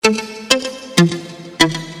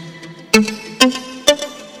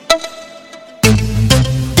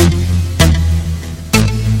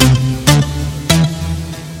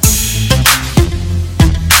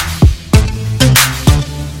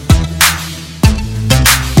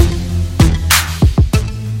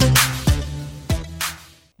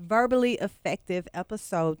Verbally Effective,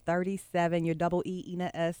 episode 37. Your double E,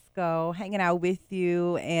 Ina Esco, hanging out with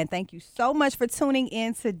you. And thank you so much for tuning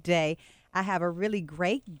in today. I have a really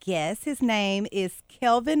great guest. His name is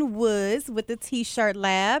Kelvin Woods with the T-Shirt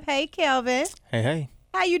Lab. Hey, Kelvin. Hey.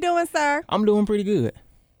 How you doing, sir? I'm doing pretty good.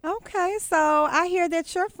 Okay, so I hear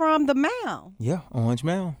that you're from the Mound. Yeah, Orange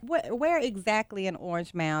Mound. Where exactly in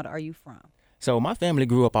Orange Mound are you from? So my family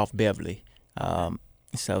grew up off Beverly.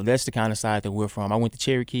 So that's the kind of side that we're from. I went to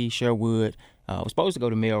Cherokee, Sherwood. I was supposed to go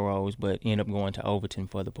to Melrose, but ended up going to Overton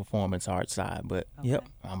for the performance arts side. But, Yep,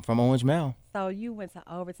 I'm from Orange Mound. So you went to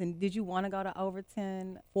Overton. Did you want to go to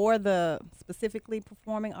Overton for the specifically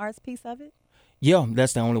performing arts piece of it? Yeah,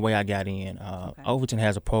 that's the only way I got in. Overton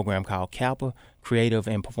has a program called CAPA, Creative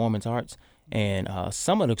and Performance Arts. And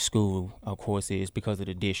some of the school, of course, is because of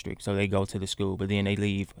the district. So they go to the school, but then they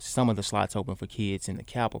leave some of the slots open for kids in the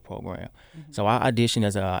CAPA program. Mm-hmm. So I auditioned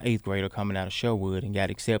as an 8th grader coming out of Sherwood and got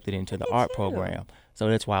accepted into the art program. So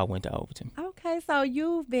that's why I went to Overton. Okay, so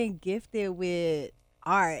you've been gifted with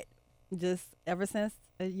art just ever since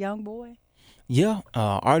a young boy? Yeah,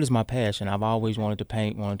 art is my passion. I've always wanted to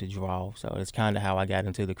paint, wanted to draw. So that's kind of how I got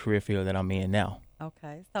into the career field that I'm in now.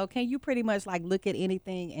 Okay, so can you pretty much like look at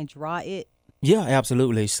anything and draw it? Yeah,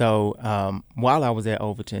 absolutely. So while I was at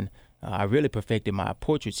Overton, I really perfected my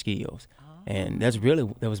portrait skills. And that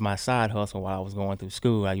was my side hustle while I was going through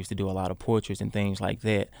school. I used to do a lot of portraits and things like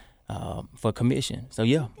that for commission. So,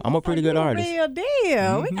 yeah, I'm a pretty good artist. Real deal.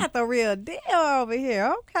 Mm-hmm. We got the real deal over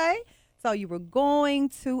here. Okay. So you were going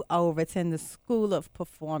to Overton, the School of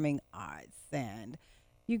Performing Arts, and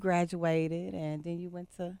you graduated, and then you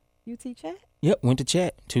went to UT Chat? Yep, went to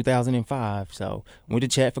Chat 2005. So went to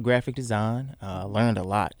Chat for graphic design. Learned a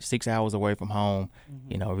lot. 6 hours away from home.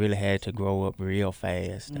 Mm-hmm. Really had to grow up real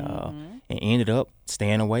fast. And ended up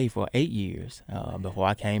staying away for 8 years before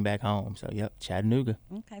I came back home. So, yep, Chattanooga.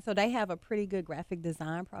 Okay, so they have a pretty good graphic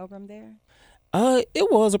design program there?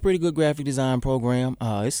 It was a pretty good graphic design program.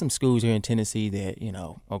 There's some schools here in Tennessee that,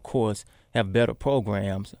 of course, have better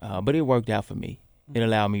programs, but it worked out for me. It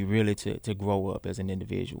allowed me really to grow up as an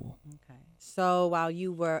individual. Okay. So while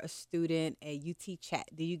you were a student at UT Chat,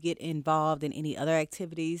 did you get involved in any other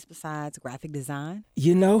activities besides graphic design?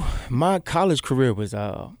 My college career was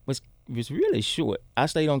really short. I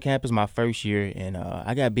stayed on campus my first year, and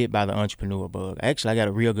I got bit by the entrepreneur bug. Actually, I got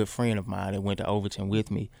a real good friend of mine that went to Overton with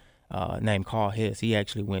me. Named Carl Hess. He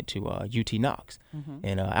actually went to UT Knox. Mm-hmm.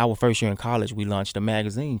 And our first year in college, we launched a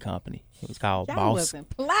magazine company. It was called Y'all Boss. Wasn't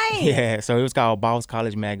playing. Yeah, so it was called Boss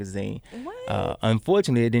College Magazine.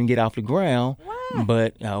 Unfortunately, it didn't get off the ground. What?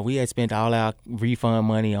 But we had spent all our refund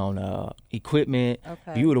money on equipment.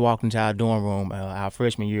 Okay. You would have walked into our dorm room our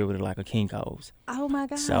freshman year with like a Kinko's. Oh my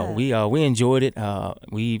God. So we enjoyed it.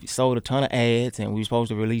 We sold a ton of ads, and we were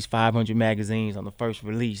supposed to release 500 magazines on the first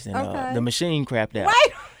release, and the machine crapped out.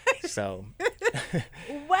 Wait. So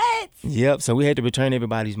what? Yep. So we had to return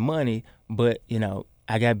everybody's money, but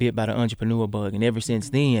I got bit by the entrepreneur bug, and ever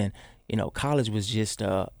since then, college was just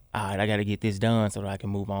all right, I got to get this done so that I can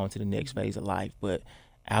move on to the next phase of life. But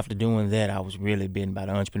after doing that, I was really bitten by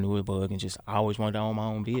the entrepreneur bug and just always wanted to own my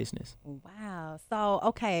own business. Wow. So,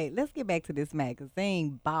 okay, let's get back to this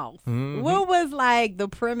magazine, Boss. Mm-hmm. What was like the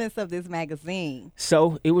premise of this magazine?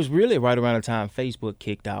 So it was really right around the time Facebook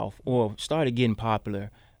kicked off or started getting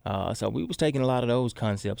popular. So we was taking a lot of those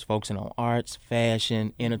concepts, focusing on arts,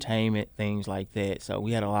 fashion, entertainment, things like that. So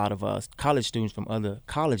we had a lot of college students from other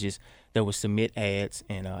colleges that would submit ads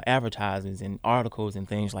and advertisements and articles and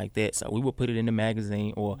things like that. So we would put it in the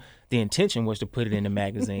magazine, or the intention was to put it in the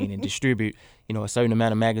magazine and distribute, a certain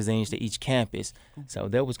amount of magazines to each campus. So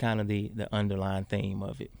that was kind of the underlying theme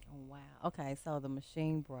of it. Wow. Okay, so the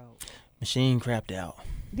machine broke. Machine crapped out.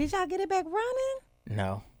 Did y'all get it back running?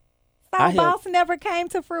 No. So Boss never came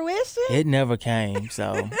to fruition? It never came,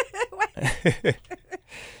 so. Okay.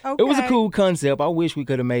 It was a cool concept. I wish we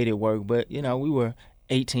could have made it work, but, we were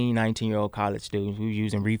 18, 19-year-old college students. We were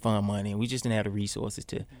using refund money, and we just didn't have the resources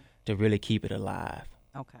to really keep it alive.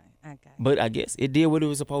 Okay. But I guess it did what it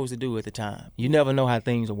was supposed to do at the time. You never know how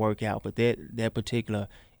things will work out, but that particular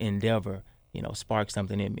endeavor, sparked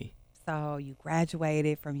something in me. So you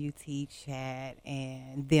graduated from UT Chat,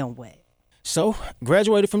 and then what? So,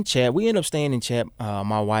 graduated from Chat. We ended up staying in Chat.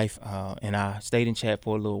 My wife and I stayed in Chat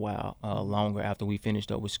for a little while longer after we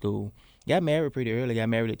finished up with school. Got married pretty early. Got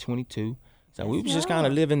married at 22. So we was just kind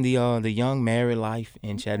of living the young married life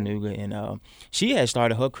in Chattanooga. And she had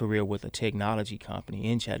started her career with a technology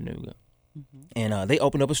company in Chattanooga. Mm-hmm. And they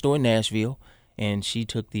opened up a store in Nashville. And she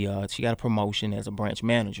took she got a promotion as a branch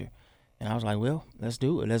manager. And I was like, well, let's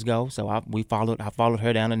do it. Let's go. So I followed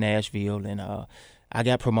her down to Nashville, and I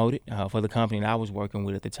got promoted for the company that I was working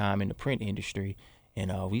with at the time in the print industry,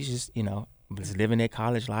 and we just was living that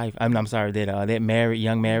college life. I'm sorry, that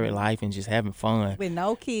young married life and just having fun. With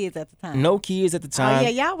no kids at the time. No kids at the time. Oh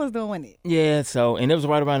yeah, y'all was doing it. Yeah, so and it was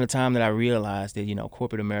right around the time that I realized that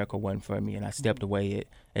corporate America wasn't for me, and I stepped away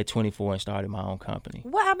at 24 and started my own company.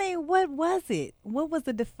 Well, I mean, what was it? What was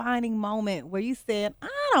the defining moment where you said, I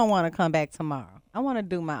don't want to come back tomorrow. I want to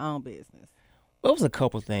do my own business? Well, it was a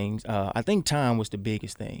couple things. I think time was the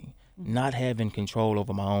biggest thing. Not having control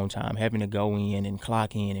over my own time, having to go in and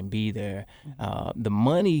clock in and be there. The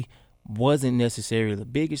money wasn't necessarily the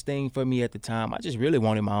biggest thing for me at the time. I just really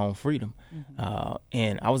wanted my own freedom.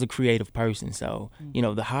 And I was a creative person. So,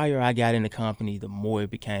 the higher I got in the company, the more it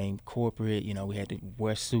became corporate. We had to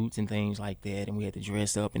wear suits and things like that, and we had to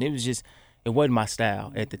dress up. And it wasn't my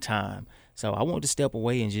style at the time. So I wanted to step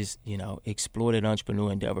away and just, explore that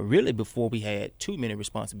entrepreneur endeavor, really before we had too many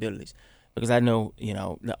responsibilities. Because I know,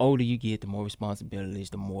 the older you get, the more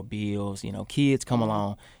responsibilities, the more bills, kids come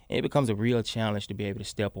along. And it becomes a real challenge to be able to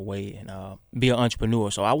step away and be an entrepreneur.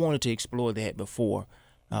 So I wanted to explore that before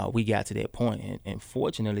we got to that point. And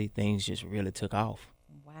fortunately, things just really took off.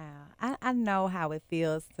 Wow. I know how it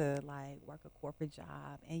feels to work a corporate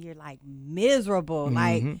job and you're miserable.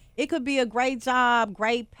 Mm-hmm. It could be a great job,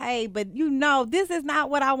 great pay, but this is not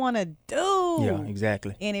what I want to do. Yeah,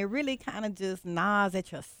 exactly. And it really kind of just gnaws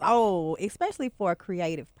at your soul, especially for a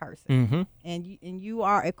creative person. Mm-hmm. And you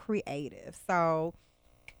are a creative. So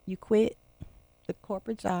you quit the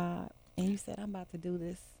corporate job and you said, I'm about to do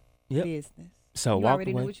this business. So you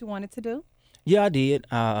already knew what you wanted to do? Yeah, I did.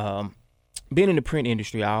 Being in the print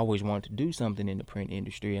industry, I always wanted to do something in the print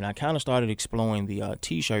industry, and I kind of started exploring the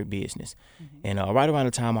T-shirt business. And right around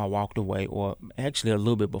the time I walked away, or actually a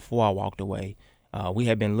little bit before I walked away, we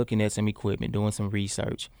had been looking at some equipment, doing some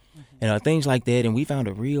research, and things like that, and we found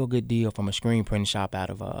a real good deal from a screen printing shop out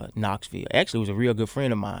of Knoxville. Actually, it was a real good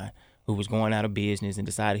friend of mine who was going out of business and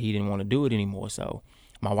decided he didn't want to do it anymore, so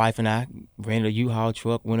my wife and I rented a U-Haul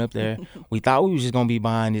truck, went up there. We thought we was just going to be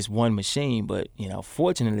buying this one machine, but,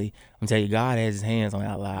 fortunately, I'm telling you, God has his hands on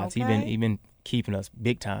our lives. Okay. He been keeping us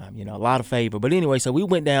big time, a lot of favor. But anyway, so we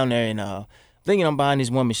went down there and thinking I'm buying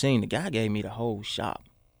this one machine. The guy gave me the whole shop.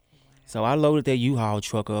 So I loaded that U-Haul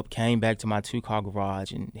truck up, came back to my 2-car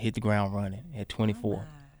garage, and hit the ground running at 24. Oh,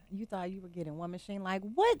 you thought you were getting one machine.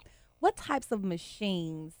 What types of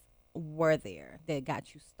machines were there that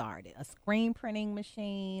got you started? A screen printing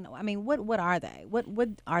machine? I mean, what are they? What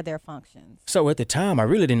are their functions? So at the time, I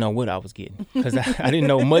really didn't know what I was getting because I didn't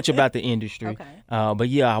know much about the industry. Okay. But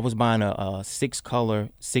yeah, I was buying a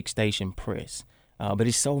 6-color, 6-station press. But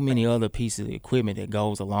there's so many other pieces of equipment that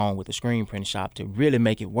goes along with the screen printing shop to really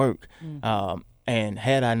make it work. And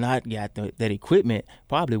had I not got that equipment,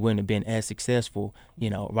 probably wouldn't have been as successful,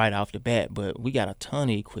 right off the bat. But we got a ton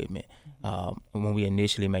of equipment when we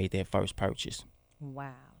initially made that first purchase.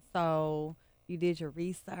 Wow. So you did your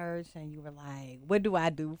research and you were like, what do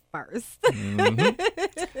I do first?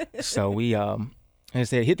 So we, as I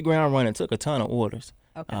said, hit the ground running, took a ton of orders.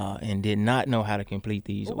 Okay. And did not know how to complete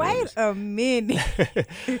these orders. Wait a minute.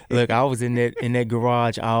 Look, I was in that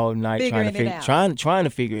garage all night trying to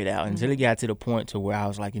figure it out until it got to the point to where I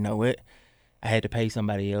was like, you know what? I had to pay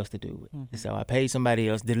somebody else to do it. So I paid somebody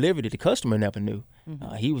else, delivered it. The customer never knew.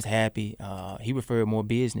 He was happy. He referred more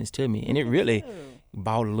business to me. And it really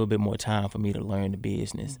bought a little bit more time for me to learn the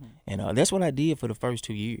business. And that's what I did for the first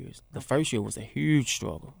 2 years. The first year was a huge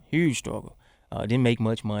struggle. Didn't make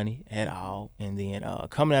much money at all. And then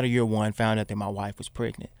coming out of year 1, found out that my wife was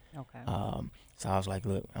pregnant. Okay. So I was like,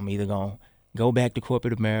 look, I'm either going to go back to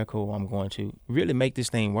corporate America or I'm going to really make this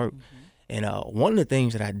thing work. And one of the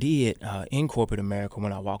things that I did in corporate America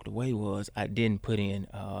when I walked away was I didn't put in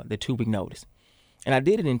the 2-week notice. And I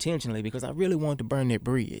did it intentionally because I really wanted to burn that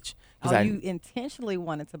bridge. You intentionally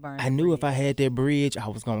wanted to burn I knew if I had that bridge, I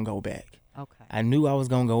was going to go back. Okay. I knew I was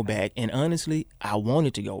going to go back. And honestly, I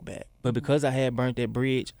wanted to go back. But because I had burnt that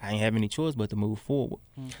bridge, I didn't have any choice but to move forward.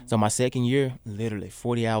 So my second year, literally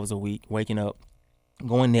 40 hours a week, waking up,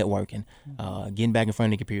 going networking, getting back in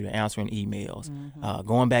front of the computer, answering emails,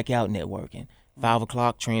 going back out networking, 5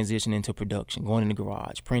 o'clock transitioning into production, going in the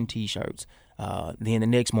garage, print T-shirts. Then the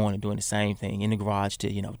next morning doing the same thing in the garage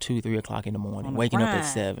till 2, 3 o'clock in the morning, waking up at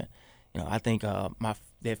 7. I think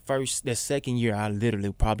that second year I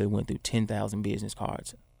literally probably went through 10,000 business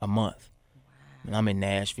cards a month. And I'm in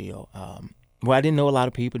Nashville. Well, I didn't know a lot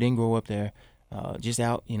of people, didn't grow up there, just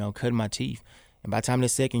out, cutting my teeth. And by the time the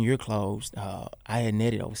second year closed, I had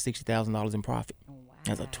netted over $60,000 in profit. Wow.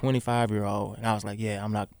 as a 25-year-old, and I was like, yeah,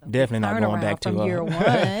 I'm not definitely not going back to year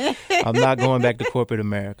one. I'm not going back to corporate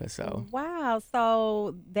America. So Wow.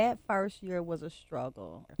 So that first year was a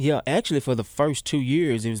struggle. yeah, actually for the first 2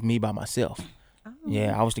 years, it was me by myself. Oh.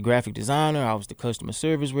 Yeah, I was the graphic designer, I was the customer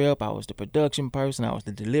service rep, I was the production person, I was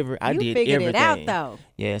the deliverer. I did figured everything. it out though.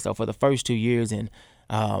 Yeah, so for the first 2 years, and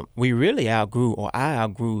we really outgrew, or I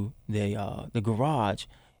outgrew the garage,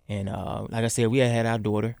 and like I said, we had our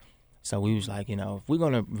daughter, so we was like, if we're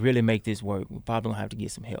gonna really make this work, we're probably gonna have to get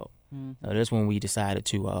some help. Mm-hmm. So that's when we decided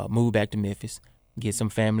to move back to Memphis, get some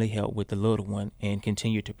family help with the little one, and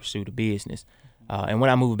continue to pursue the business. And when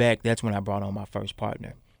I moved back, that's when I brought on my first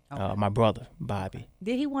partner. Okay. My brother, Bobby.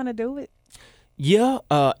 Did he want to do it? Yeah,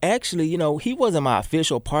 actually, he wasn't my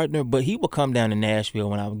official partner, but he would come down to Nashville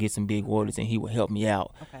when I would get some big orders, and he would help me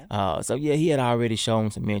out. Okay. So, yeah, he had already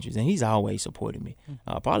shown some interest, and he's always supported me.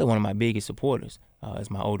 Probably one of my biggest supporters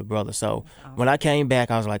is my older brother. So when I came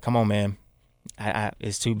back, I was like, come on, man.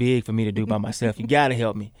 It's too big for me to do by myself. You got to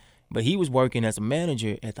help me. But he was working as a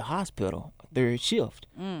manager at the hospital, third shift.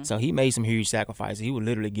 So he made some huge sacrifices. He would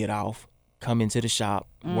literally get off, come into the shop,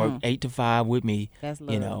 work 8 to 5 with me, That's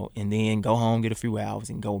and then go home, get a few hours,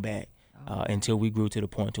 and go back until we grew to the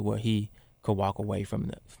point to where he could walk away from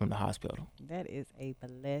the hospital. That is a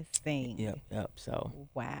blessing. Yep. So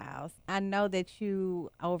wow. I know that you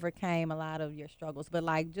overcame a lot of your struggles, but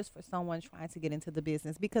like just for someone trying to get into the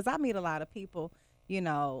business, because I meet a lot of people,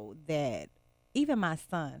 that even my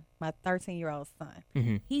son, my 13-year-old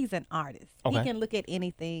son, he's an artist. Okay. He can look at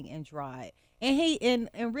anything and draw it. And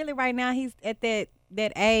and really right now he's at that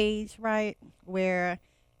age, right, where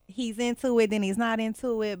he's into it, then he's not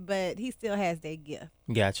into it, but he still has that gift.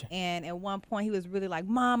 Gotcha. And at one point he was really like,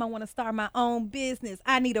 Mom, I want to start my own business.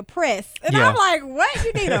 I need a press. And Yeah. I'm like, what?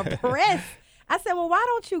 You need a press? I said, well, why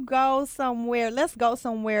don't you go somewhere? Let's go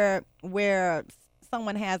somewhere where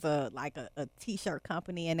someone has a T-shirt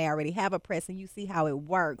company and they already have a press and you see how it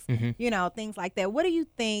works, things like that. What do you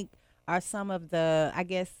think are some of the, I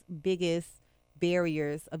guess, biggest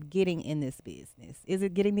barriers of getting in this business? Is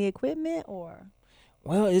it getting the equipment or?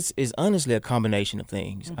 Well, it's honestly a combination of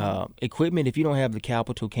things. Equipment, if you don't have the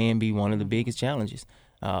capital, can be one of the biggest challenges,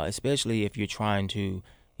 especially if you're trying to,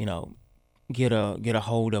 get a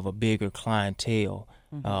hold of a bigger clientele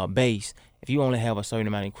base. If you only have a certain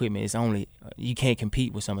amount of equipment, you can't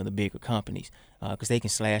compete with some of the bigger companies because they can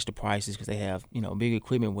slash the prices because they have big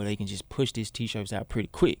equipment where they can just push these T-shirts out pretty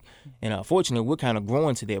quick. And fortunately, we're kind of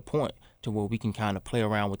growing to that point to where we can kind of play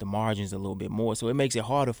around with the margins a little bit more. So it makes it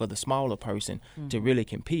harder for the smaller person to really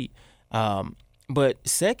compete. But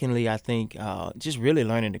secondly, I think just really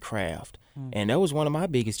learning the craft. And that was one of my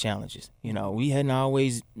biggest challenges. We hadn't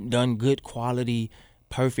always done good quality,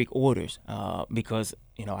 perfect orders because,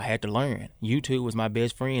 I had to learn. YouTube was my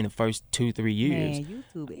best friend the first 2-3 years. Man,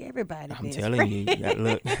 YouTube, everybody. I'm telling you,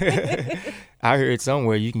 look. I heard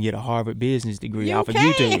somewhere you can get a Harvard business degree off of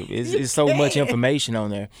can. YouTube. It's so much information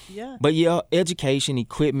on there. Yeah. But yeah, education,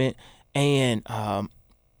 equipment, and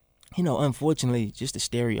unfortunately, just the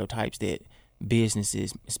stereotypes that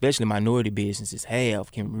businesses, especially minority businesses,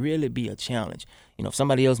 have can really be a challenge. If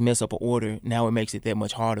somebody else mess up an order, now it makes it that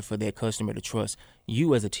much harder for that customer to trust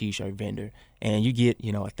you as a T-shirt vendor. And you get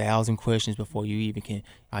 1,000 questions before you even can.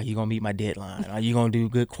 Are you gonna meet my deadline? Are you gonna do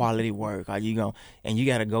good quality work? And you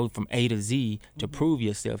got to go from A to Z to prove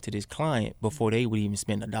yourself to this client before they would even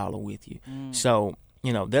spend $1 with you. So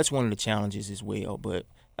that's one of the challenges as well. But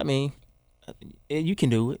I mean, you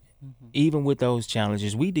can do it. Even with those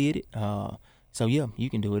challenges, we did it. So yeah,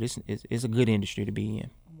 you can do it. It's a good industry to be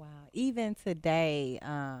in. Wow. Even today,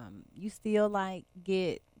 you still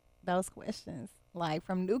get those questions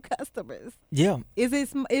from new customers. Yeah. And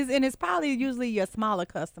it's probably usually your smaller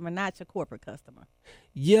customer, not your corporate customer.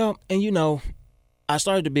 Yeah, and I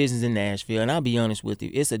started the business in Nashville, and I'll be honest with you,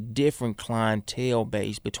 it's a different clientele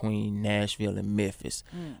base between Nashville and Memphis.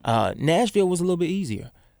 Nashville was a little bit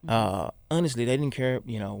easier. Honestly, they didn't care,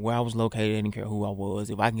 where I was located. They didn't care who I was.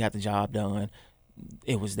 If I can get the job done,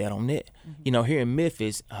 it was that on that. Here in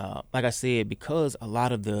Memphis, like I said, because a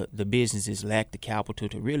lot of the businesses lack the capital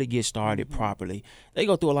to really get started properly, they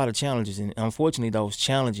go through a lot of challenges. And unfortunately, those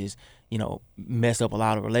challenges, mess up a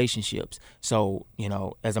lot of relationships. So,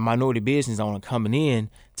 as a minority business owner coming in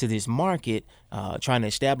to this market, trying to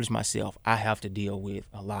establish myself, I have to deal with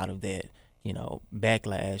a lot of that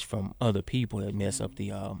backlash from other people that messed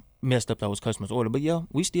up those customers' order. But yeah,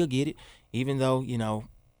 we still get it, even though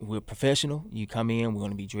we're professional. You come in, we're going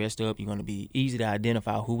to be dressed up. You're going to be easy to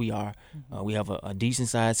identify who we are. We have a decent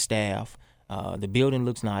sized staff. The building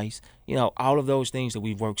looks nice. All of those things that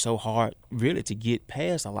we've worked so hard really to get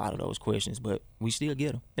past a lot of those questions, but we still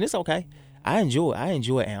get them, and it's okay. I enjoy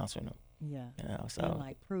answering them. Yeah. You know, so And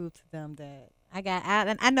like prove to them that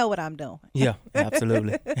I know what I'm doing. yeah,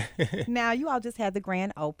 absolutely. Now, you all just had the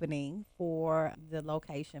grand opening for the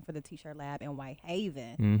location for the T-shirt lab in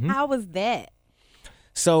Whitehaven. hmm How was that?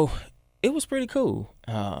 So it was pretty cool.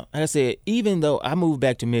 Like I said, even though I moved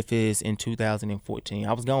back to Memphis in 2014,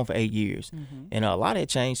 I was gone for 8 years, and a lot had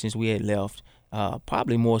changed since we had left.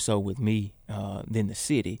 Probably more so with me than the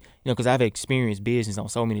city, because I've experienced business on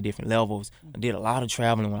so many different levels. I did a lot of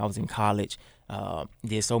traveling when I was in college.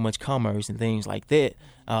 Did so much commerce and things like that.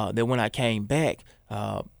 That when I came back,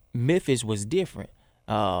 Memphis was different.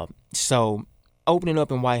 So opening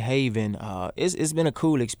up in Whitehaven, it's been a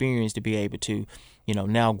cool experience to be able to,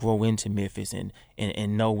 now grow into Memphis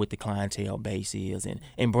and know what the clientele base is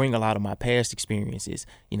and bring a lot of my past experiences,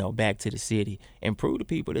 back to the city and prove to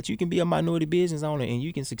people that you can be a minority business owner and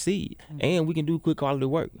you can succeed and we can do good quality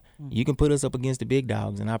work. You can put us up against the big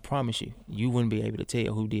dogs and I promise you wouldn't be able to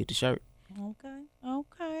tell who did the shirt.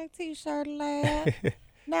 Okay, T-shirt lab.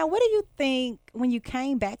 Now, what do you think when you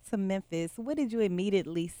came back to Memphis? What did you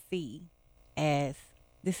immediately see as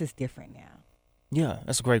this is different now? Yeah,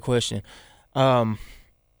 that's a great question.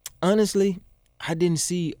 Honestly, I didn't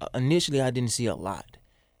see a lot.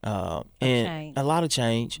 And change. a lot of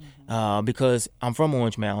change because I'm from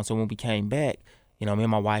Orange Mound. So when we came back, me and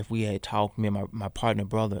my wife, we had talked, me and my partner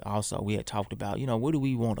brother also, we had talked about, where do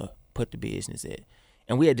we want to put the business at?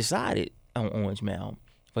 And we had decided on Orange Mound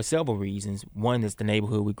for several reasons. One is the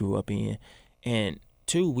neighborhood we grew up in. And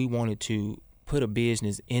two, we wanted to put a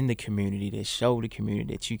business in the community that showed the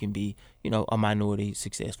community that you can be, a minority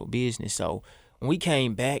successful business. So when we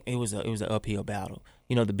came back, it was an uphill battle.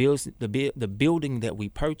 The building that we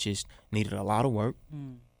purchased needed a lot of work.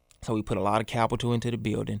 So we put a lot of capital into the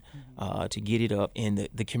building to get it up. And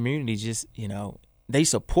the community just, they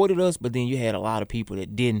supported us, but then you had a lot of people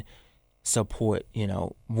that didn't support,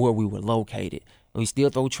 where we were located. We still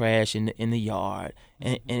throw trash in the yard.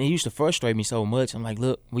 And it used to frustrate me so much. I'm like,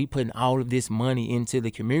 look, we putting all of this money into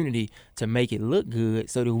the community to make it look good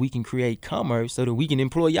so that we can create commerce so that we can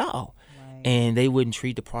employ y'all. Right. And they wouldn't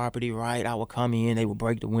treat the property right. I would come in, they would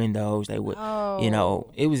break the windows. They would,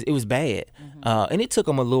 it was bad. And it took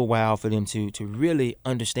them a little while for them to really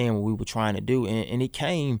understand what we were trying to do. And it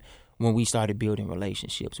came when we started building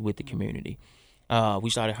relationships with the community. We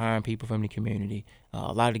started hiring people from the community.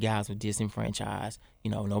 A lot of the guys were disenfranchised.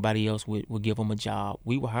 Nobody else would give them a job.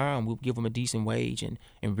 We would hire them. We would give them a decent wage and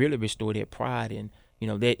really restore their pride and,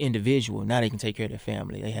 that individual. Now they can take care of their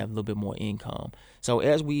family. They have a little bit more income. So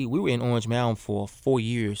as we were in Orange Mound for 5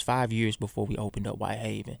 years before we opened up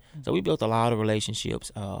Whitehaven. So we built a lot of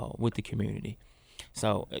relationships with the community.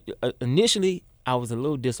 So initially, I was a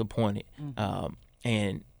little disappointed.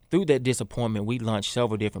 And through that disappointment, we launched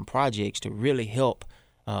several different projects to really help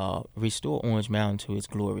restore Orange Mound to its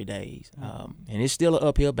glory days. And it's still an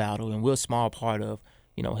uphill battle, and we're a small part of,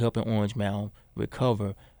 helping Orange Mound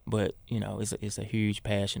recover. But, it's a huge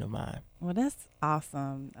passion of mine. Well, that's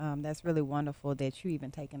awesome. That's really wonderful that you even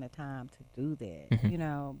taking the time to do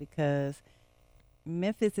that, because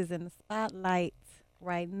Memphis is in the spotlight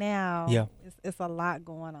right now. Yeah. It's a lot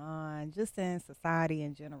going on just in society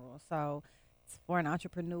in general. So for an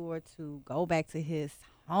entrepreneur to go back to his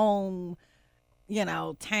home,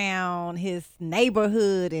 town, his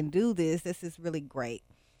neighborhood and do this is really great.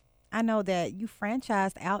 I know that you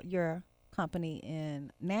franchised out your company in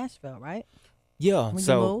Nashville, right? Yeah. When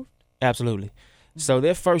you moved? Absolutely. So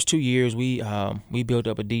that first 2 years, we built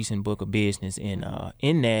up a decent book of business in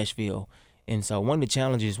Nashville. And so one of the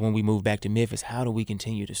challenges when we moved back to Memphis, how do we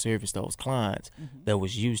continue to service those clients that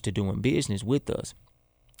was used to doing business with us?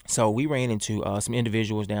 So we ran into some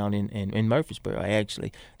individuals down in Murfreesboro,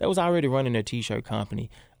 actually, that was already running their T-shirt company,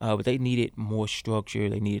 but they needed more structure.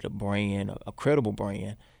 They needed a brand, a credible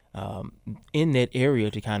brand in that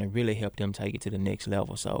area to kind of really help them take it to the next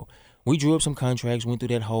level. So we drew up some contracts, went through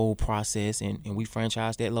that whole process, and we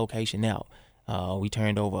franchised that location out. We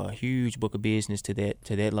turned over a huge book of business to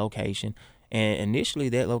that location, and initially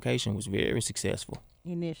that location was very successful.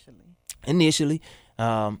 Initially,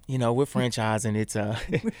 we're franchising. It's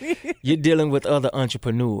you're dealing with other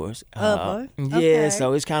entrepreneurs. Okay.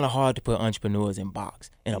 So it's kind of hard to put entrepreneurs in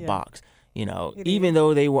a box. Even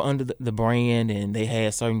though they were under the brand and they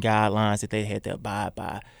had certain guidelines that they had to abide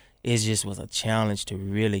by, it just was a challenge to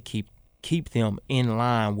really keep them in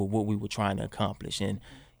line with what we were trying to accomplish. And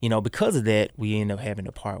because of that, we ended up having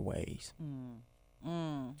to part ways.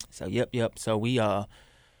 So yep. So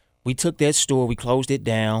we took that store, we closed it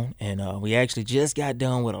down, and we actually just got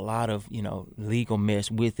done with a lot of, legal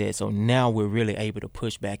mess with it. So now we're really able to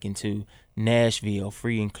push back into Nashville,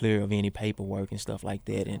 free and clear of any paperwork and stuff like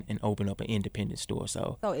that, and open up an independent store.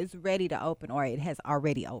 So it's ready to open, or it has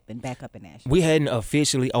already opened back up in Nashville? we hadn't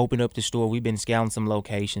officially opened up the store. We've been scouting some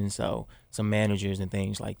locations, so some managers and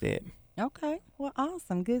things like that. Okay. Well,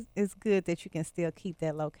 awesome. Good. It's good that you can still keep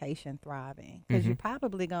that location thriving, because you're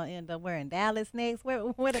probably going to end up wearing Dallas next. Where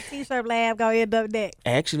the T-shirt lab going to end up next?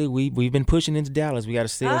 Actually, we've been pushing into Dallas. We got a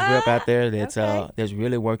sales rep out there that's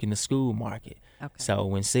really working the school market. Okay. So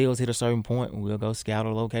when sales hit a certain point, we'll go scout a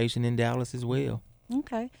location in Dallas as well.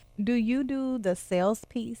 Okay. Do you do the sales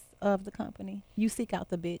piece of the company? You seek out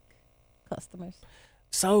the big customers?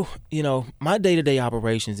 So, my day-to-day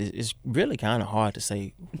operations is really kind of hard to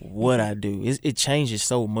say what I do. It changes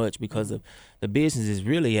so much because of the business is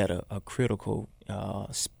really at a critical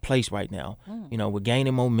place right now. We're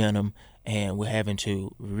gaining momentum, and we're having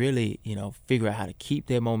to really, figure out how to keep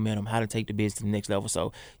that momentum, how to take the business to the next level.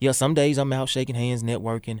 So, yeah, some days I'm out shaking hands,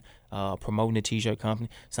 networking, promoting the T-shirt company.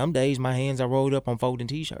 Some days my hands are rolled up on folding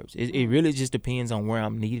T-shirts. It really just depends on where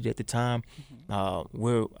I'm needed at the time.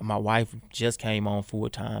 Where my wife just came on full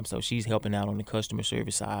time, so she's helping out on the customer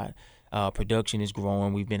service side. Production is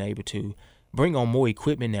growing. We've been able to bring on more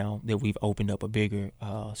equipment now that we've opened up a bigger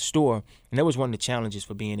store, and that was one of the challenges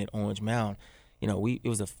for being at Orange Mound. It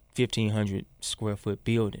was a 1,500 square foot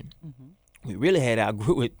building. We really had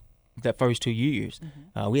outgrew it the first 2 years.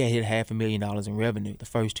 We had hit $500,000 in revenue the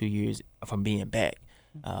first 2 years from being back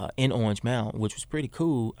in Orange Mound, which was pretty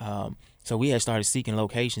cool. So we had started seeking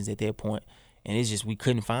locations at that point, and it's just we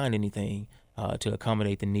couldn't find anything to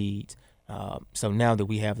accommodate the needs. So now that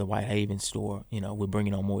we have the Whitehaven store, we're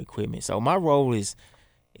bringing on more equipment. So my role it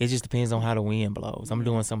just depends on how the wind blows. I'm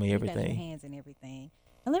doing some of everything. You got your hands in everything.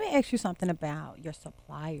 And let me ask you something about your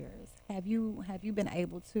suppliers. Have you been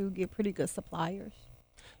able to get pretty good suppliers?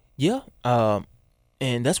 Yeah,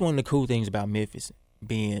 and that's one of the cool things about Memphis,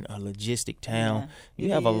 being a logistic town. Yeah,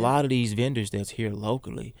 you have a lot of these vendors that's here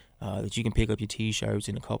locally that you can pick up your T-shirts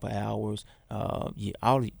in a couple of hours.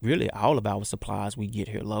 All of our supplies we get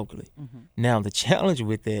here locally. Now, the challenge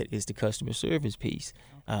with that is the customer service piece.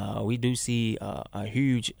 We do see a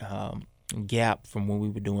huge gap from when we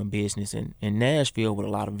were doing business in Nashville with a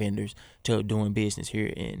lot of vendors to doing business here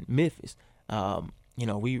in Memphis.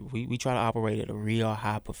 We try to operate at a real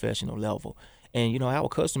high professional level. And, our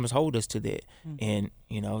customers hold us to that. And,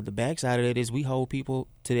 the backside of that is we hold people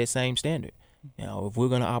to that same standard. If we're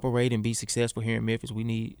going to operate and be successful here in Memphis, we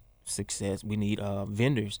need success. We need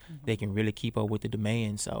vendors that can really keep up with the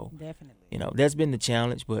demand. So, definitely, that's been the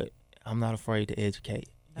challenge, but I'm not afraid to educate.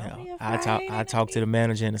 I talk to the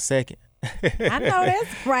manager in a second. I know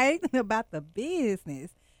that's right about the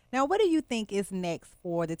business. Now, what do you think is next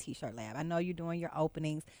for the T-shirt lab? I know you're doing your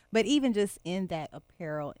openings, but even just in that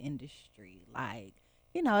apparel industry,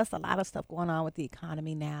 it's a lot of stuff going on with the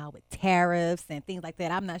economy now with tariffs and things like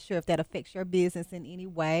that. I'm not sure if that affects your business in any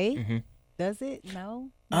way. Does it?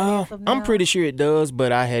 No? I'm pretty sure it does,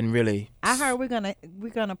 but I hadn't really. I heard we're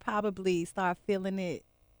gonna probably start feeling it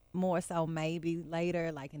more so maybe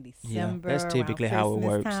later, like in December. Yeah, that's typically how it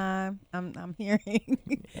works. Time. I'm hearing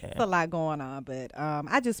it's a lot going on, but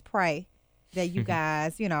I just pray that you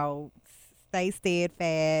guys, stay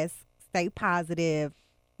steadfast, stay positive.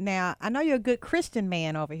 Now, I know you're a good Christian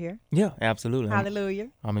man over here. Yeah, absolutely. Hallelujah.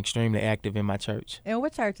 I'm extremely active in my church. And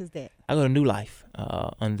what church is that? I go to New Life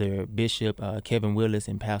under Bishop Kevin Willis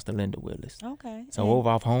and Pastor Linda Willis. Okay. So over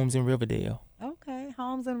off Homes in Riverdale. Okay,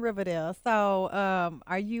 Homes in Riverdale. So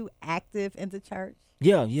are you active in the church?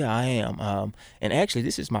 Yeah, I am. And actually,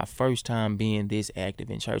 this is my first time being this active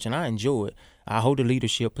in church, and I enjoy it. I hold a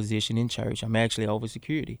leadership position in church. I'm actually over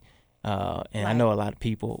security. And I know a lot of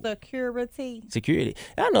people. Security.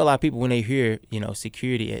 I know a lot of people when they hear,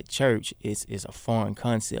 security at church is a foreign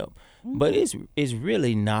concept, but it's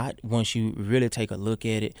really not once you really take a look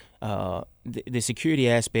at it. The security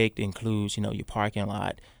aspect includes, your parking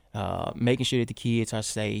lot, making sure that the kids are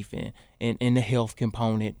safe, and the health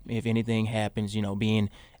component. If anything happens, being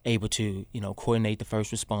able to, coordinate the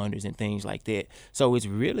first responders and things like that. So it's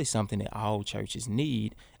really something that all churches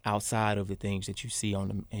need outside of the things that you see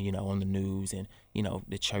on the, on the news and,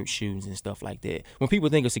 the church shootings and stuff like that. When people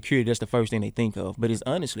think of security, that's the first thing they think of, but it's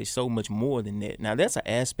honestly so much more than that. Now, that's an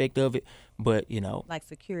aspect of it, but, like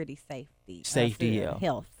security, safety. Yeah.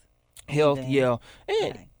 Health, yeah.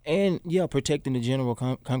 And protecting the general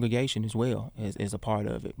congregation as well is a part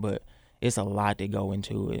of it, but it's a lot that go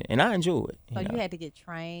into it, and I enjoy it. So you had to get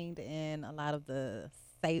trained in a lot of the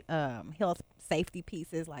health safety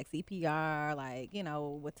pieces, like CPR,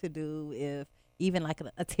 what to do if even like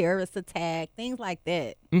a terrorist attack, things like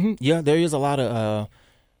that. Yeah, there is a lot of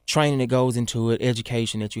training that goes into it,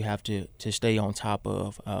 education that you have to stay on top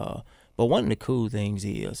of. But one of the cool things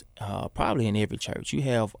is probably in every church you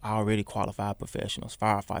have already qualified professionals,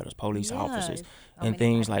 firefighters, police officers, so and many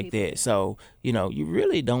things type of like people. that. So you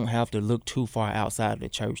really don't have to look too far outside of the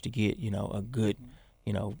church to get a good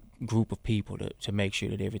group of people to make sure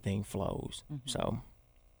that everything flows. So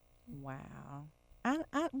Wow.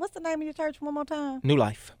 What's the name of your church one more time? New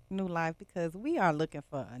Life. New Life, because we are looking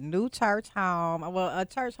for a new church home. Well, a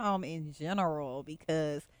church home in general,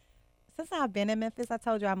 because since I've been in Memphis, I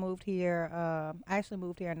told you I moved here. I actually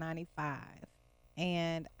moved here in '95,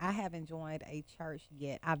 and I haven't joined a church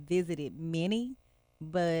yet. I visited many,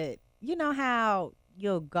 but you know how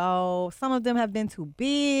you'll go. Some of them have been too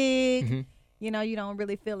big. Hmm. You don't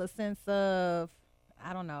really feel a sense of,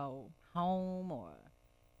 I don't know, home, or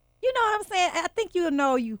you know what I'm saying. I think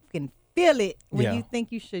you can feel it when Yeah. you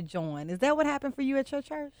think you should join. Is that what happened for you at your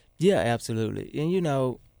church? Yeah, absolutely.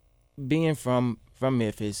 And being from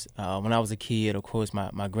Memphis, when I was a kid, of course,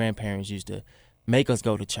 my grandparents used to make us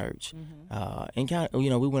go to church, and kind of,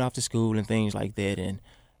 we went off to school and things like that, and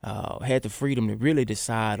had the freedom to really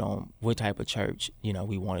decide on what type of church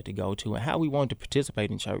we wanted to go to and how we wanted to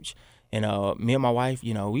participate in church. And me and my wife,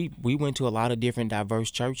 we went to a lot of different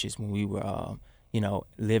diverse churches when we were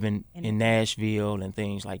living in Nashville and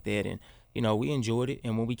things like that, and we enjoyed it.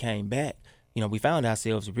 And when we came back, we found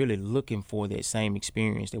ourselves really looking for that same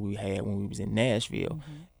experience that we had when we was in Nashville.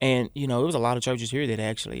 And, it was a lot of churches here that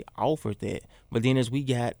actually offered that. But then as we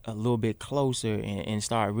got a little bit closer and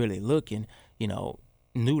started really looking,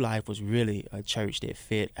 New Life was really a church that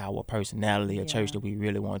fit our personality, a church that we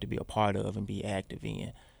really wanted to be a part of and be active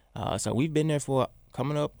in. So we've been there for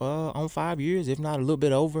coming up on 5 years, if not a little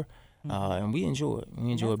bit over. And we enjoy it.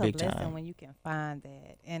 We enjoy it big That's a blessing time. when you can find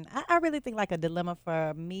that. And I really think like a dilemma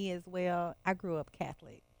for me as well. I grew up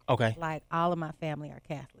Catholic. Okay. Like all of my family are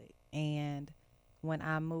Catholic. And when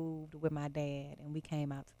I moved with my dad and we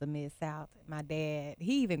came out to the Mid-South, my dad,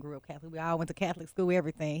 he even grew up Catholic. We all went to Catholic school,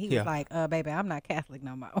 everything. He Yeah. was like, baby, I'm not Catholic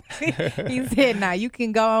no more. He said, nah, you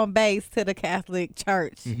can go on base to the Catholic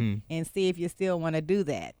church and see if you still want to do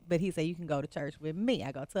that. But he said, you can go to church with me.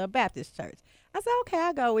 I go to a Baptist church. I said, okay,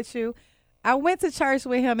 I'll go with you. I went to church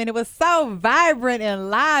with him, and it was so vibrant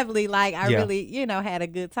and lively. Like, I really, had a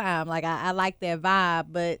good time. Like, I like that vibe.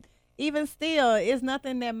 But even still, it's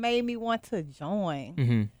nothing that made me want to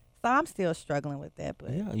join. So I'm still struggling with that.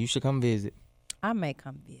 But Yeah, you should come visit. I may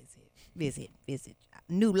come visit.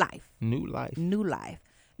 New Life. New Life. New Life.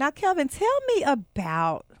 Now, Kelvin, tell me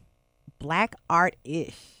about Black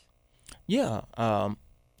Art-ish. Yeah.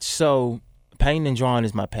 So painting and drawing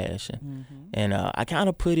is my passion, and I kind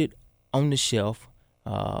of put it on the shelf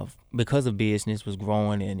because of business was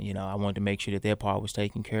growing, and I wanted to make sure that part was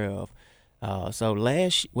taken care of. So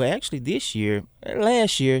last year,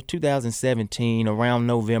 2017, around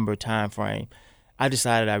November timeframe, I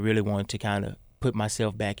decided I really wanted to kind of put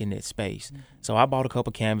myself back in that space. So I bought a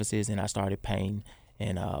couple canvases and I started painting.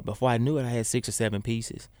 And before I knew it, I had 6 or 7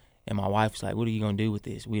 pieces. And my wife was like, "What are you gonna do with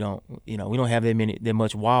this? We don't have that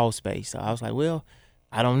much wall space." So I was like, "Well,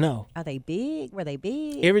 I don't know." Are they big? Were they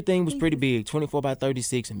big? Everything was pretty big, 24 by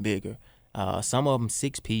 36 and bigger. Some of them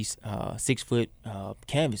 6-foot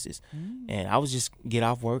canvases. And I would just get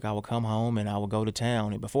off work. I would come home and I would go to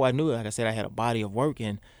town. And before I knew it, like I said, I had a body of work,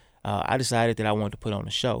 and I decided that I wanted to put on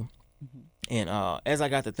a show. And as I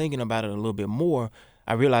got to thinking about it a little bit more,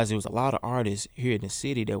 I realized there was a lot of artists here in the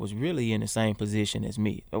city that was really in the same position as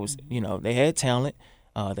me. It was, they had talent,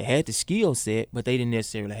 they had the skill set, but they didn't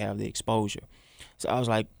necessarily have the exposure. So I was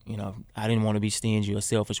like, I didn't want to be stingy or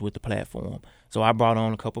selfish with the platform. So I brought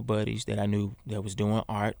on a couple buddies that I knew that was doing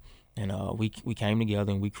art, and we came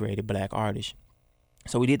together and we created Black Art-ish.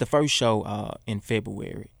 So we did the first show in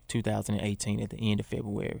February 2018, at the end of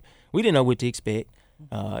February. We didn't know what to expect.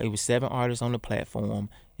 It was 7 artists on the platform,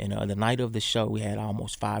 and the night of the show, we had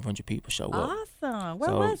almost 500 people show up. Awesome. Where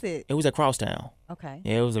So was it? It was at Crosstown. Okay.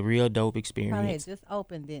 Yeah, it was a real dope Probably had experience. just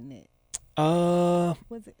opened, didn't it?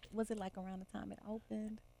 Was it like around the time it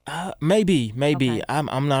opened? Maybe. Okay.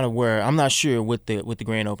 I'm not aware. I'm not sure what the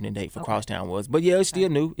grand opening date for Okay. Crosstown was, but yeah, it's still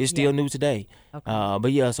new. It's still new today. Okay.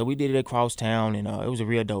 But yeah, so we did it at Crosstown, and it was a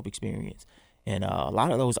real dope experience. And a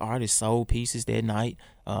lot of those artists sold pieces that night,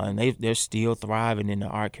 and they're still thriving in the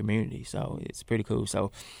art community. So it's pretty cool.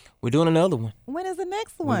 So we're doing another one. When is the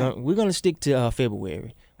next one? We're gonna stick to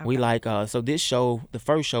February. We like so this show. The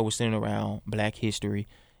first show was centered around Black history.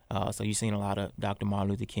 So you've seen a lot of Dr. Martin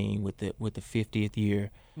Luther King with the 50th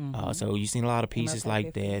year. So you've seen a lot of pieces MLK like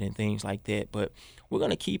 50. that and things like that. But we're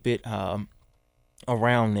gonna keep it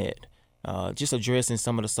around that. just addressing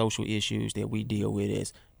some of the social issues that we deal with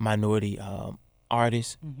as minority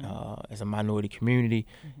artists, as a minority community,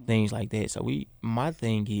 things like that. So my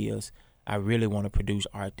thing is, I really want to produce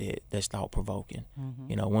art that's thought provoking.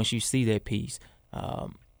 You know, once you see that piece,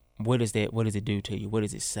 what does it do to you? What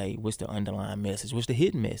does it say? What's the underlying message? What's the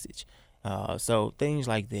hidden message? So things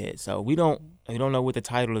like that. So we don't know what the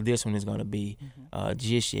title of this one is going to be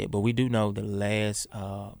just yet, but we do know the last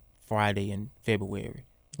Friday in February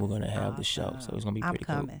we're going to have the show. So it's going to be pretty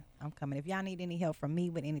cool. I'm coming. If y'all need any help from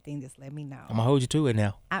me with anything, just let me know. I'm going to hold you to it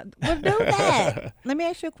now. We'll do that. Let me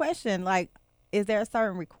ask you a question. Like, is there a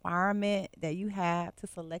certain requirement that you have to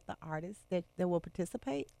select the artists that will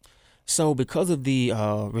participate? So because of the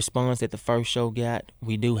response that the first show got,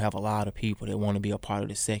 we do have a lot of people that want to be a part of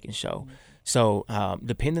the second show. So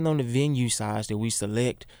depending on the venue size that we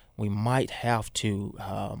select, we might have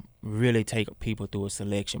to really take people through a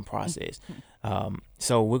selection process.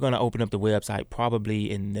 So we're going to open up the website probably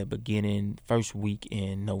in the first week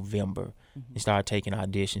in November and start taking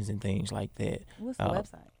auditions and things like that. What's the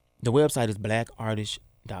website? The website is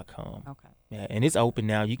blackartist.com. Okay. Yeah, and it's open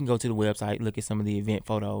now. You can go to the website, look at some of the event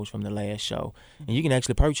photos from the last show, and you can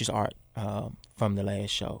actually purchase art from the last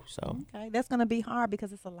show. So okay, that's gonna be hard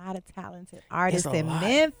because it's a lot of talented artists in lot.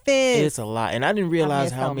 Memphis. It's a lot, and I didn't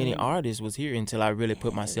realize how many artists was here until I really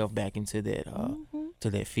put myself back into that to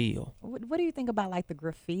that field. What do you think about like the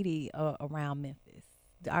graffiti around Memphis?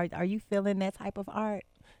 Are you feeling that type of art?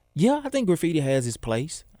 Yeah, I think graffiti has its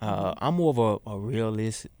place. I'm more of a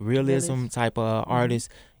realism type of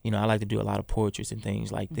artist. You know, I like to do a lot of portraits and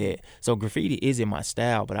things like that. So graffiti isn't my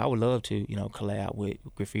style, but I would love to, collab with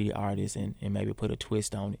graffiti artists and maybe put a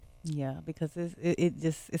twist on it. Yeah, because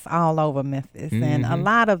it's all over Memphis. And a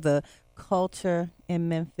lot of the culture in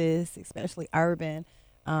Memphis, especially urban,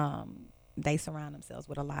 they surround themselves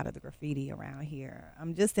with a lot of the graffiti around here.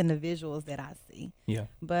 Just in the visuals that I see. Yeah.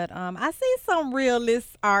 But I see some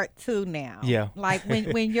realist art too now. Yeah. Like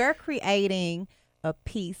when you're creating a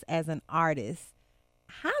piece as an artist,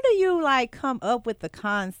 how do you like come up with the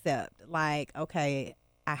concept? Like, okay,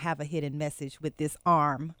 I have a hidden message with this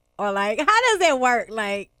arm. Or like, how does that work?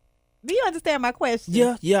 Like, do you understand my question?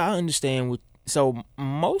 Yeah, I understand. So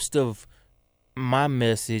most of my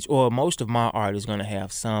message or most of my art is going to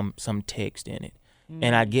have some text in it.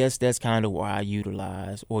 And I guess that's kind of where I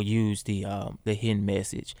utilize or use the hidden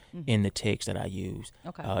message in the text that I use,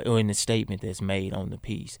 or in the statement that's made on the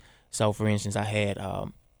piece. So, for instance, I had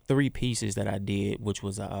 3 pieces that I did, which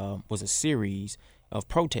was a series of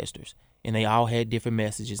protesters, and they all had different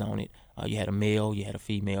messages on it. You had a male, you had a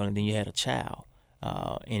female, and then you had a child.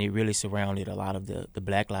 And it really surrounded a lot of the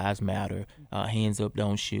Black Lives Matter, hands up,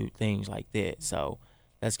 don't shoot, things like that. So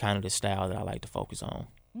that's kind of the style that I like to focus on.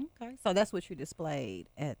 Okay, so that's what you displayed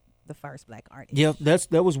at the first Black Art. Yeah,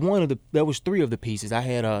 that was 3 of the pieces. I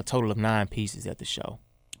had a total of 9 pieces at the show.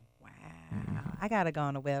 Wow, I gotta go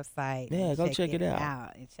on the website. Yeah, go check it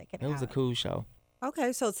out. It was a cool show.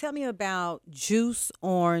 Okay, so tell me about Juice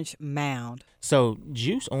Orange Mound. So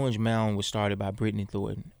Juice Orange Mound was started by Brittany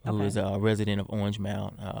Thornton, who is a resident of Orange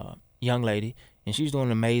Mound, young lady, and she's doing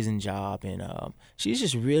an amazing job. And she's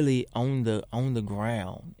just really on the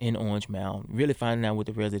ground in Orange Mound, really finding out what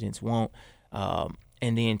the residents want,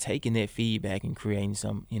 and then taking that feedback and creating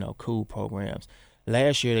some cool programs.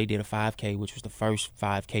 Last year they did a 5K, which was the first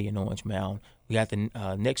 5K in Orange Mound. We got the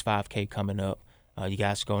next 5K coming up. You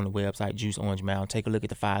guys go on the website, Juice Orange Mound, take a look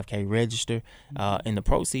at the 5K register. And the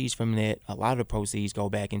proceeds from that, a lot of the proceeds go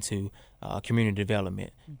back into community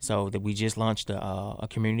development. So that we just launched a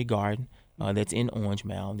community garden that's in Orange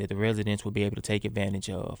Mound that the residents will be able to take advantage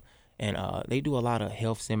of. And they do a lot of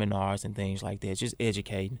health seminars and things like that, just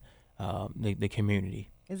educating the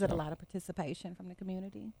community. Is it a lot of participation from the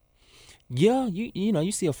community? Yeah,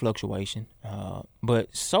 you see a fluctuation.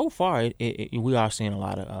 But so far, we are seeing a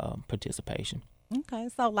lot of participation. Okay,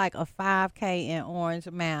 so like a 5K in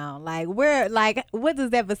Orange Mound, what does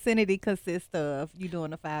that vicinity consist of? You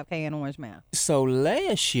doing a 5K in Orange Mound? So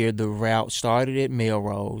last year the route started at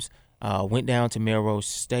Melrose, went down to Melrose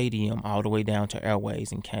Stadium, all the way down to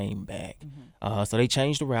Airways, and came back. So they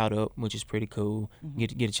changed the route up, which is pretty cool.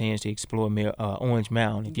 Get a chance to explore Orange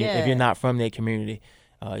Mound if you're not from that community.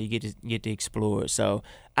 You get to explore it. So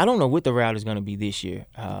I don't know what the route is going to be this year.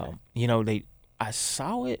 I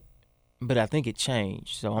saw it, but I think it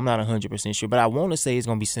changed. So I'm not 100% sure. But I want to say it's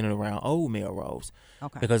going to be centered around Old Melrose.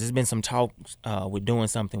 Okay. Because there's been some talk with doing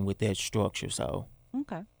something with that structure. So.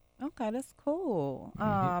 Okay, that's cool.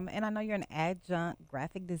 And I know you're an adjunct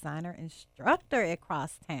graphic designer instructor at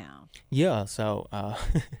Crosstown. Yeah. So. How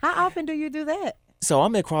often do you do that? So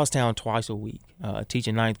I'm at Crosstown twice a week,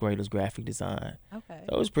 teaching 9th graders graphic design. Okay.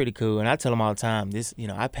 So it was pretty cool. And I tell them all the time,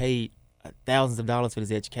 I paid thousands of dollars for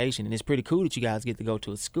this education, and it's pretty cool that you guys get to go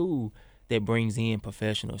to a school that brings in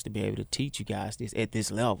professionals to be able to teach you guys this at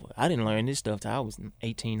this level. I didn't learn this stuff till I was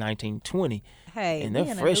 18, 19, 20. Hey, and they're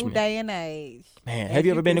in freshmen. a new day and age. Man, As have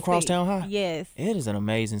you ever been to can see. Crosstown High? Yes. It is an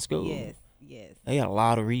amazing school. Yes. They got a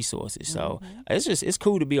lot of resources. So it's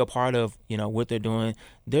cool to be a part of, what they're doing.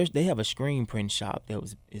 They have a screen print shop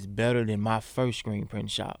that is better than my first screen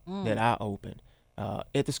print shop that I opened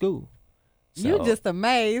at the school. So, You just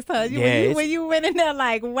amazed, huh? Yeah, When you went in there,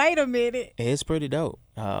 like, wait a minute. it's pretty dope.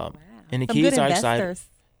 And the Some kids good are excited. investors.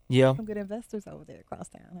 Yeah. Some good investors over there across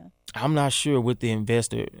town, huh? I'm not sure what the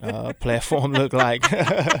investor platform look like.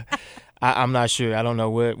 I'm not sure. I don't know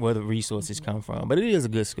where the resources come from, but it is a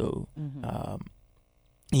good school.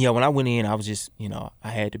 When I went in, I was just, I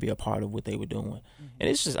had to be a part of what they were doing. And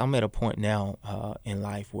it's just, I'm at a point now in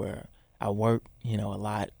life where I work, a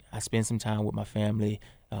lot. I spend some time with my family.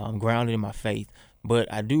 I'm grounded in my faith.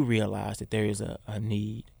 But I do realize that there is a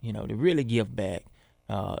need, to really give back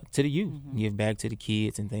to the youth, give back to the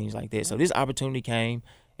kids and things like that. So this opportunity came,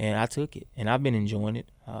 and I took it, and I've been enjoying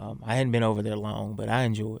it. I hadn't been over there long, but I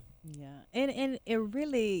enjoy it. Yeah. And it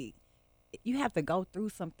really, you have to go through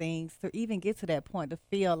some things to even get to that point to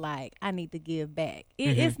feel like I need to give back.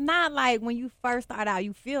 It's not like when you first start out,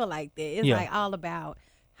 you feel like that. It's like all about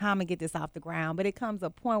how I'm going to get this off the ground. But it comes a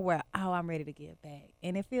point where, I'm ready to give back.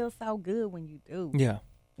 And it feels so good when you do. Yeah.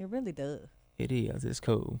 It really does. It is. It's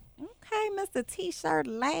cool. Okay, Mr. T-Shirt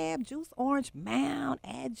Lab, Juice Orange Mound,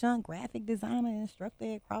 adjunct graphic designer,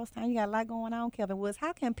 instructor at Crosstown. You got a lot going on, Kelvin Woods.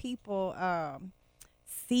 How can people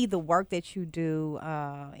see the work that you do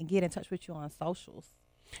and get in touch with you on socials?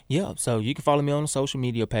 Yeah, so you can follow me on the social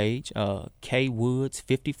media page.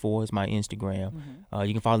 KWoods54 is my Instagram.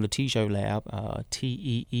 You can follow the T-Shirt Lab,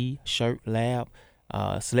 TEE Shirt Lab.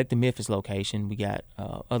 Select the Memphis location. We got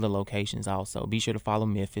other locations also. Be sure to follow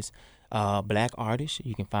Memphis. Black Artist,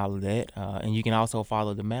 you can follow that. And you can also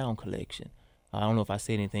follow the Mound Collection. I don't know if I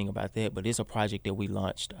said anything about that, but it's a project that we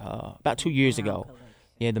launched about 2 years ago.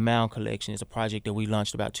 Yeah, the Mound Collection is a project that we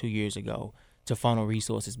launched about 2 years ago to funnel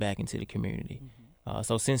resources back into the community.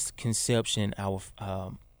 So since conception, our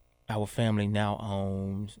family now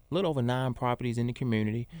owns a little over 9 properties in the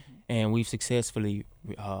community, and we've successfully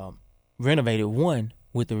renovated one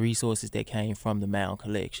with the resources that came from the Mound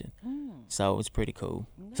Collection. So it's pretty cool.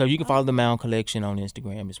 So you can follow the Mound Collection on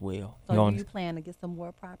Instagram as well. So do you plan to get some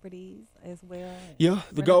more properties as well? Yeah,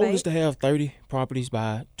 the goal is to have 30 properties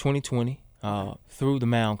by 2020 through the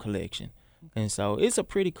Mound Collection. And so it's a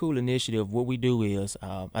pretty cool initiative. What we do is,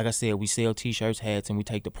 like I said, we sell T-shirts, hats, and we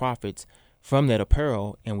take the profits from that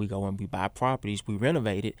apparel, and we go and we buy properties, we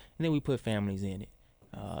renovate it, and then we put families in it.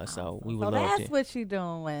 So we would love that's to. what you're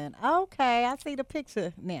doing. Okay, I see the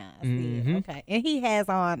picture now. I see it. Okay, and he has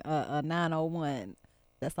on a 901.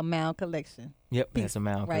 That's a Mound Collection. Yep, that's a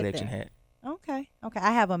Mound right Collection there. hat. Okay.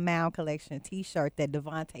 I have a Mound Collection T-shirt that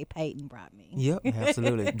Devontae Payton brought me. Yep,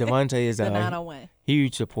 absolutely. Devontae is the a 901.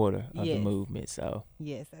 huge supporter of the Yes. movement. So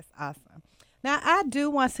Yes, that's awesome. Now, I do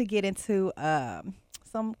want to get into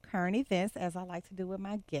some current events, as I like to do with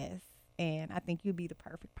my guests, and I think you'd be the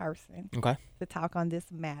perfect person okay, to talk on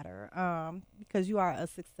this matter because you are a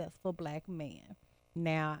successful Black man.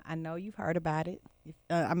 Now, I know you've heard about it. If,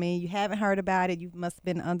 you haven't heard about it, you must have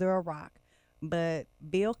been under a rock. But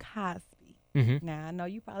Bill Cosby. Now, I know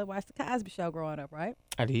you probably watched the Cosby Show growing up, right?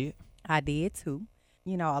 I did. I did, too.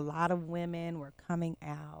 You know, a lot of women were coming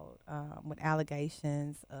out with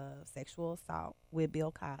allegations of sexual assault with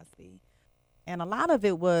Bill Cosby. And a lot of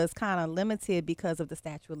it was kind of limited because of the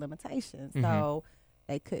statute of limitations. So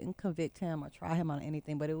they couldn't convict him or try him on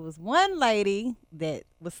anything. But it was one lady that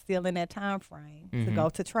was still in that time frame to go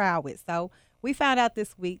to trial with. So we found out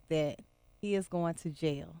this week that he is going to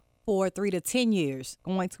jail. For 3 to 10 years.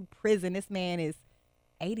 Going to prison. This man is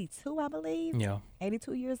 82, I believe. Yeah.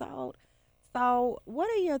 82 years old. So what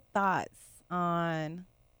are your thoughts on,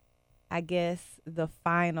 I guess, the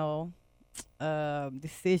final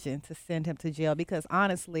decision to send him to jail? Because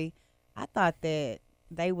honestly, I thought that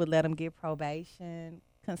they would let him get probation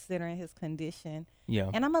considering his condition.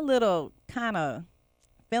 Yeah. And I'm a little kind of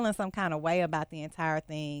feeling some kind of way about the entire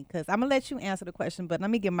thing because I'm going to let you answer the question, but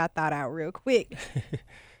let me get my thought out real quick.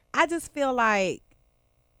 I just feel like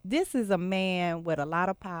this is a man with a lot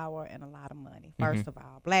of power and a lot of money, first of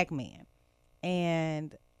all, Black man.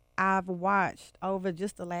 And I've watched over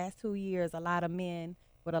just the last 2 years a lot of men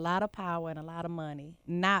with a lot of power and a lot of money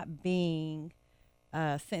not being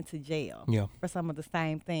sent to jail for some of the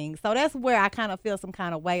same things. So that's where I kind of feel some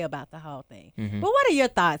kind of way about the whole thing. But what are your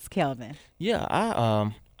thoughts, Kelvin? Yeah,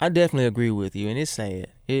 I definitely agree with you, and it's sad.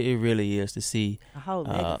 It really is to see. A whole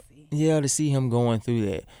legacy. Yeah, to see him going through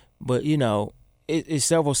that. But it's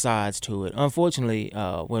several sides to it. Unfortunately,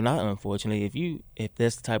 well, not unfortunately, if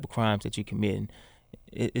that's the type of crimes that you're committing,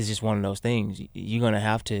 it's just one of those things. You're gonna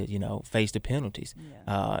have to, face the penalties.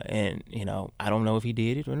 Yeah. And I don't know if he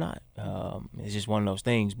did it or not. It's just one of those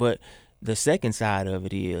things. But the second side of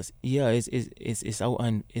it is, it's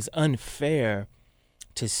unfair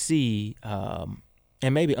to see,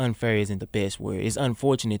 and maybe unfair isn't the best word. It's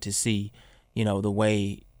unfortunate to see, the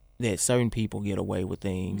way that certain people get away with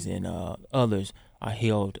things and others are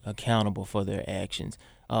held accountable for their actions.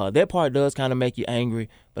 That part does kind of make you angry,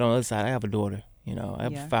 but on the other side, I have a daughter. I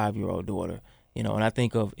have a 5-year-old daughter. And I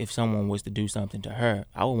think of if someone was to do something to her,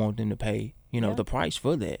 I would want them to pay, the price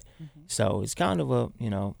for that. Mm-hmm. So it's kind of a,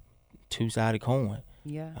 two-sided coin.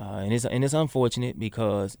 Yeah. And it's unfortunate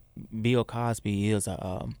because Bill Cosby is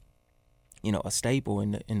a staple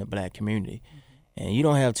in the black community, and you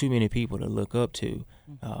don't have too many people to look up to,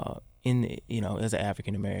 as an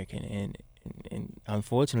African American, and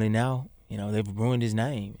unfortunately now, they've ruined his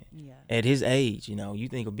name. Yeah. At his age, you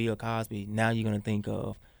think of Bill Cosby, now you're gonna think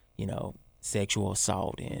of, sexual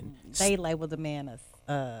assault and they labeled the man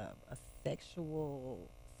a sexual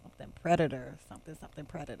something predator, something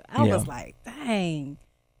predator. I was like, dang,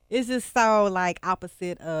 it's just so like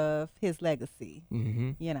opposite of his legacy.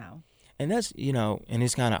 Mm-hmm. And that's and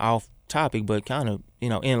it's kind of off topic, but kind of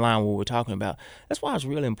in line with what we're talking about. That's why it's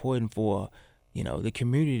really important for the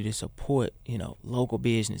community to support local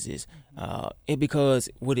businesses, and because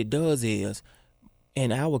what it does is,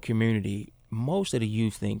 in our community, most of the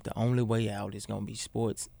youth think the only way out is going to be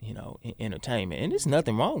sports, entertainment. And there's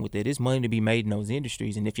nothing wrong with it. There's money to be made in those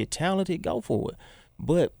industries. And if you're talented, go for it.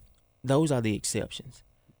 But those are the exceptions.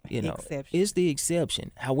 It's the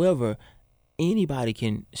exception. However, anybody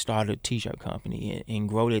can start a T-shirt company and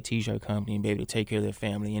grow their T-shirt company and be able to take care of their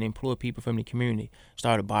family and employ people from the community,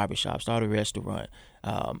 start a barbershop, start a restaurant.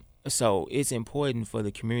 So it's important for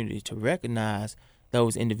the community to recognize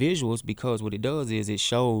those individuals, because what it does is it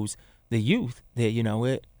shows the youth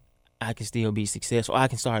that, I can still be successful. I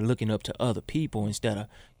can start looking up to other people instead of,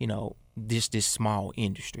 this small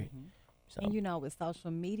industry. Mm-hmm. So. And with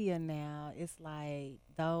social media now, it's like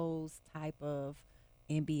those type of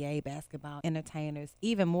NBA basketball entertainers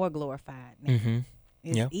even more glorified now.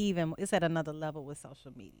 Mm-hmm. It's at another level with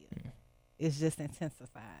social media. Yeah. It's just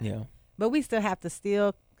intensified. Yeah. But we still have to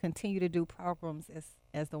still continue to do programs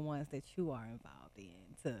as the ones that you are involved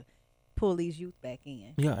in to pull these youth back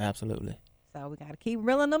in. Yeah, absolutely. So we got to keep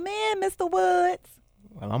reeling them in, Mr. Woods.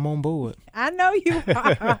 Well, I'm on board. I know you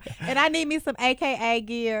are. And I need me some AKA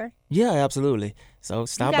gear. Yeah, absolutely. So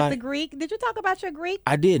stop by. You got by. the Greek. Did you talk about your Greek?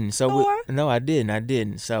 I didn't. No, I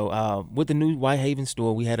didn't. So with the new Whitehaven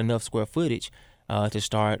store, we had enough square footage to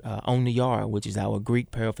start On the Yard, which is our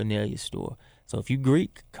Greek paraphernalia store. So if you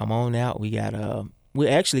Greek, come on out. We got we're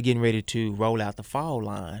actually getting ready to roll out the fall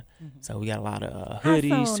line. Mm-hmm. So we got a lot of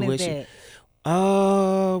hoodies,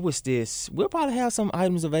 sweatshirts. What's this? We'll probably have some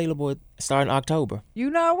items available starting October. You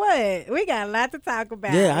know what? We got a lot to talk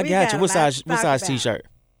about. Yeah, I got you. What size T-shirt?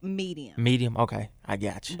 Medium. Medium. Okay, I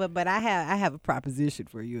got you. But I have a proposition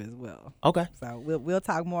for you as well. Okay. So we'll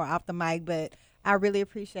talk more off the mic, but I really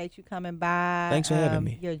appreciate you coming by. Thanks for having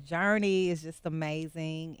me. Your journey is just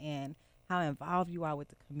amazing, and how involved you are with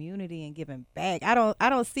the community and giving back. I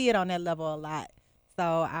don't see it on that level a lot. So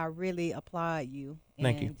I really applaud you.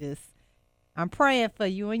 Thank you. I'm praying for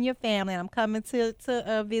you and your family. I'm coming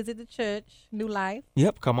to visit the church, New Life.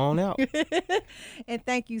 Yep, come on out. And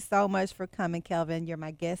thank you so much for coming, Kelvin. You're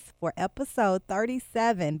my guest for episode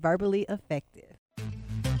 37, Verbally Effective.